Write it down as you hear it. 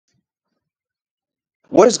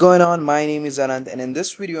What is going on? My name is Anand, and in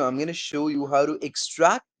this video, I'm going to show you how to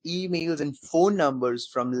extract emails and phone numbers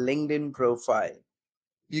from LinkedIn profile.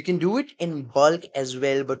 You can do it in bulk as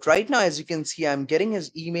well, but right now, as you can see, I'm getting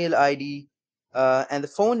his email ID and the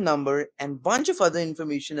phone number and bunch of other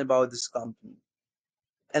information about this company.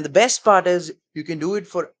 And the best part is you can do it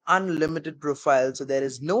for unlimited profile, so there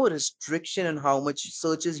is no restriction on how much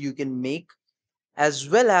searches you can make, as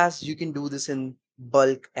well as you can do this in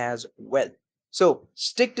bulk as well. So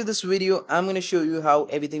stick to this video. I'm going to show you how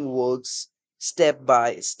everything works step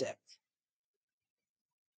by step.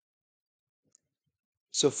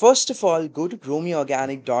 So first of all, go to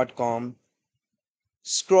GrowMeOrganic.com,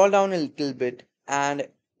 scroll down a little bit and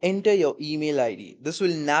enter your email ID. This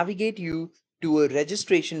will navigate you to a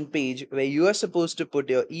registration page where you are supposed to put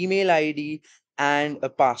your email ID and a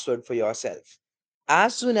password for yourself.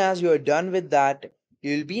 As soon as you are done with that,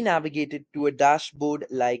 you'll be navigated to a dashboard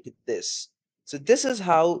like this. So this is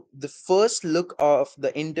how the first look of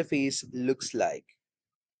the interface looks like,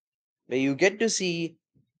 where you get to see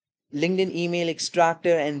LinkedIn email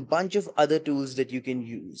extractor and bunch of other tools that you can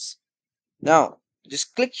use. Now,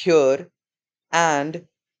 just click here and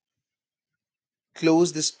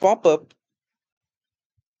close this pop-up,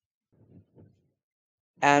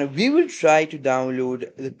 and we will try to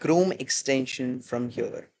download the Chrome extension from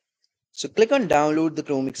here. So click on download the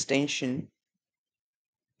Chrome extension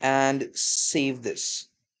and save this.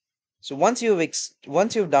 So once you've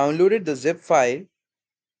downloaded the zip file,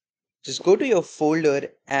 just go to your folder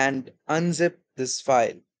and unzip this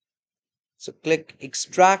file. So click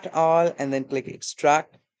extract all and then click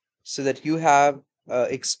extract so that you have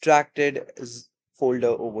extracted folder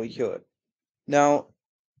over here. Now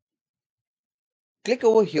click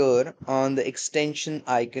over here on the extension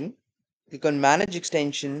icon, click on manage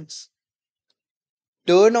extensions,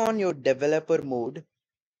 turn on your developer mode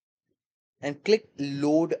and click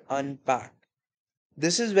load unpack.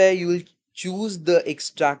 This is where you will choose the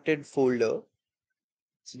extracted folder.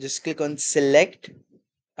 So just click on select.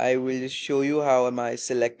 I will just show you how am I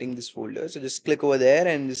selecting this folder. So just click over there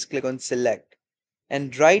and just click on select.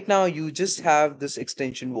 And right now you just have this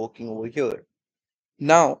extension working over here.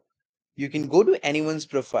 Now you can go to anyone's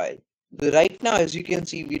profile. So right now, as you can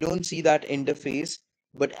see, we don't see that interface,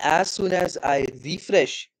 but as soon as I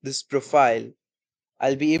refresh this profile,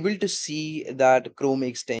 I'll be able to see that Chrome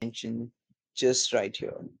extension just right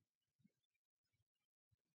here.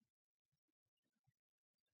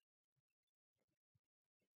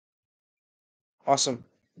 Awesome.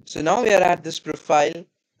 So now we are at this profile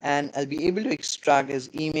and I'll be able to extract his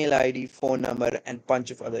email ID, phone number, and bunch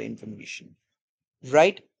of other information.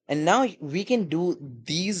 Right? And now we can do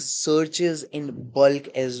these searches in bulk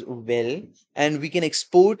as well, and we can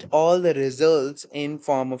export all the results in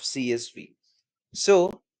form of CSV.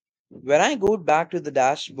 So when I go back to the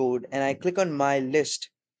dashboard and I click on my list,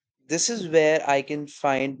 this is where I can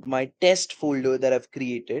find my test folder that I've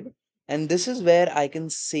created, and this is where I can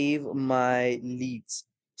save my leads.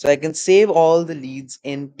 So I can save all the leads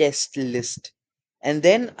in test list, and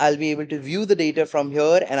then I'll be able to view the data from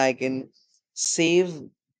here and I can save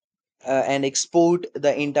and export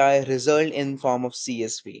the entire result in form of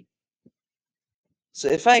CSV. So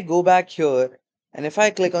if I go back here and if I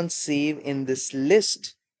click on save in this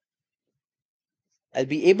list, I'll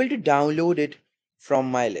be able to download it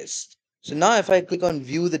from my list. So now if I click on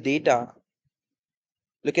view the data,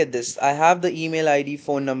 look at this. I have the email ID,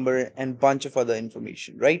 phone number, and bunch of other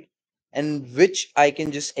information, right? And which I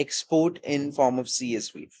can just export in form of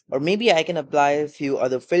CSV. Or maybe I can apply a few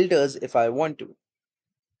other filters if I want to.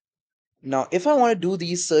 Now, if I want to do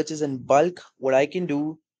these searches in bulk, what I can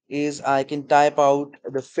do is I can type out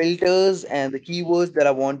the filters and the keywords that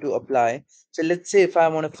I want to apply. So let's say if I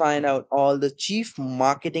want to find out all the chief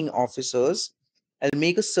marketing officers, I'll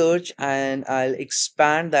make a search and I'll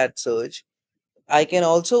expand that search. I can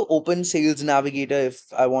also open Sales Navigator if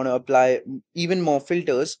I want to apply even more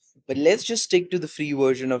filters, but let's just stick to the free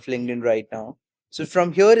version of LinkedIn right now. So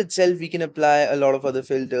from here itself, we can apply a lot of other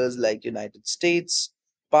filters like United States,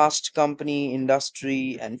 past company,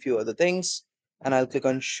 industry, and few other things. And I'll click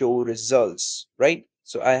on show results, right?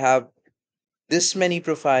 So I have this many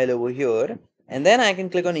profile over here, and then I can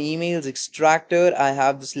click on emails extractor. I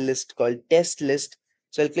have this list called test list,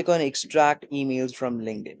 so I'll click on extract emails from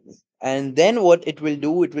LinkedIn, and then what it will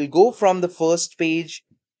do, it will go from the first page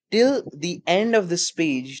till the end of this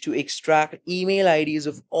page to extract email IDs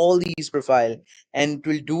of all these profile, and it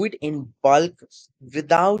will do it in bulk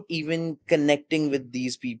without even connecting with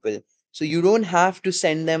these people. So you don't have to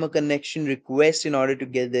send them a connection request in order to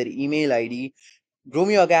get their email ID.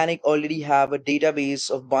 GrowMeOrganic already have a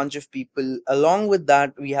database of bunch of people. Along with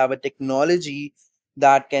that, we have a technology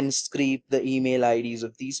that can scrape the email IDs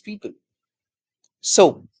of these people.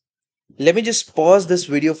 So let me just pause this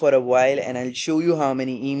video for a while and I'll show you how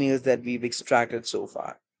many emails that we've extracted so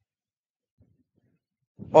far.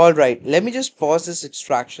 All right, let me just pause this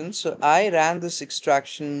extraction. So I ran this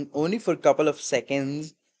extraction only for a couple of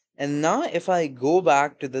seconds. And now if I go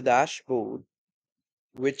back to the dashboard,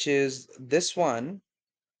 which is this one,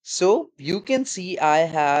 so you can see I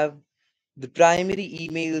have the primary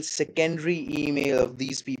email, secondary email of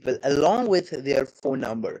these people, along with their phone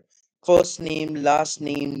number, first name, last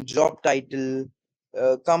name, job title,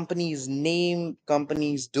 company's name,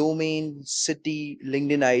 company's domain, city,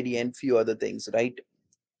 LinkedIn ID, and few other things, right?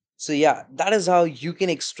 So yeah, that is how you can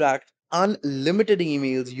extract unlimited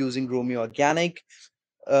emails using Romeo Organic.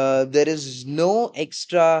 There is no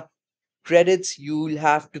extra credits you'll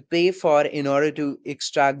have to pay for in order to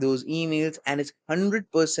extract those emails, and it's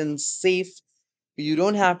 100% safe. You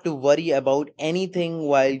don't have to worry about anything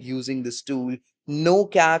while using this tool. No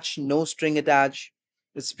catch, no string attached.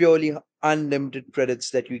 It's purely unlimited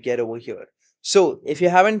credits that you get over here. So if you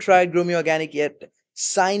haven't tried Grow Me Organic yet,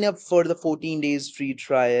 sign up for the 14 days free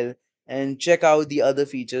trial and check out the other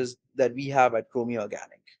features that we have at Grow Me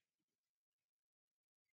Organic.